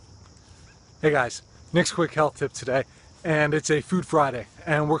Hey guys, Nick's quick health tip today, and it's a Food Friday,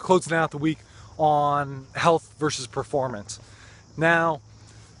 and we're closing out the week on health versus performance. Now,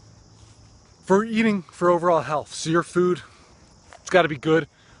 for eating for overall health, so your food, it's got to be good,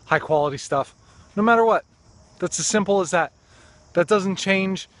 high quality stuff, no matter what. That's as simple as that. That doesn't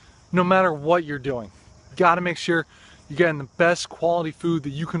change no matter what you're doing. You got to make sure you're getting the best quality food that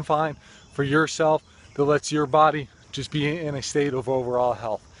you can find for yourself that lets your body just be in a state of overall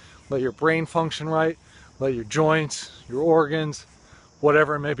health. Let your brain function right, let your joints, your organs,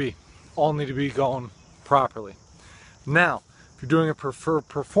 whatever it may be, all need to be going properly. Now, if you're doing it for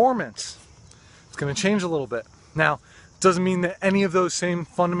performance, it's going to change a little bit. Now, it doesn't mean that any of those same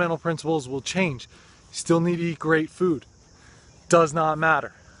fundamental principles will change. You still need to eat great food. Does not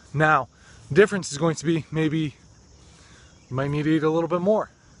matter. Now, the difference is going to be maybe you might need to eat a little bit more.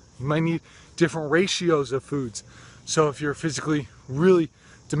 You might need different ratios of foods. So if you're physically really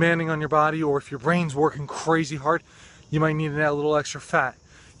demanding on your body, or if your brain's working crazy hard, you might need to add a little extra fat.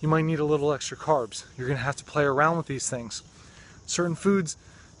 You might need a little extra carbs. You're going to have to play around with these things. Certain foods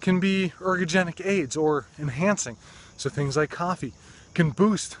can be ergogenic aids or enhancing. So things like coffee can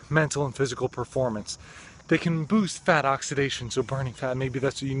boost mental and physical performance. They can boost fat oxidation, so burning fat, maybe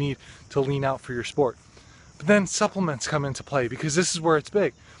that's what you need to lean out for your sport. But then supplements come into play, because this is where it's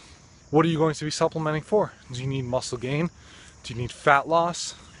big. What are you going to be supplementing for? Do you need muscle gain? Do you need fat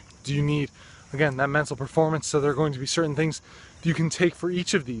loss? Do you need, again, that mental performance? So there are going to be certain things that you can take for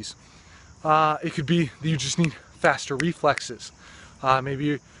each of these. It could be that you just need faster reflexes.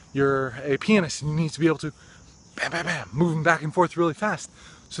 Maybe you're a pianist and you need to be able to bam, bam, bam, moving back and forth really fast.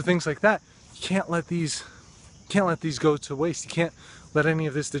 So things like that, you can't let these go to waste. You can't let any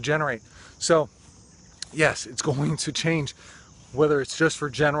of this degenerate. So yes, it's going to change, whether it's just for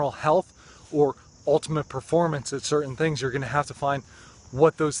general health or ultimate performance at certain things. You're going to have to find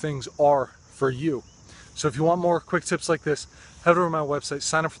what those things are for you. So if you want more quick tips like this, head over to my website,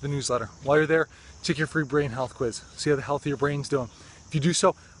 sign up for the newsletter. While you're there, take your free brain health quiz. See how the healthy your brain's doing. If you do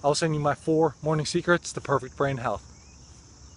so, I'll send you my 4 morning secrets to perfect brain health.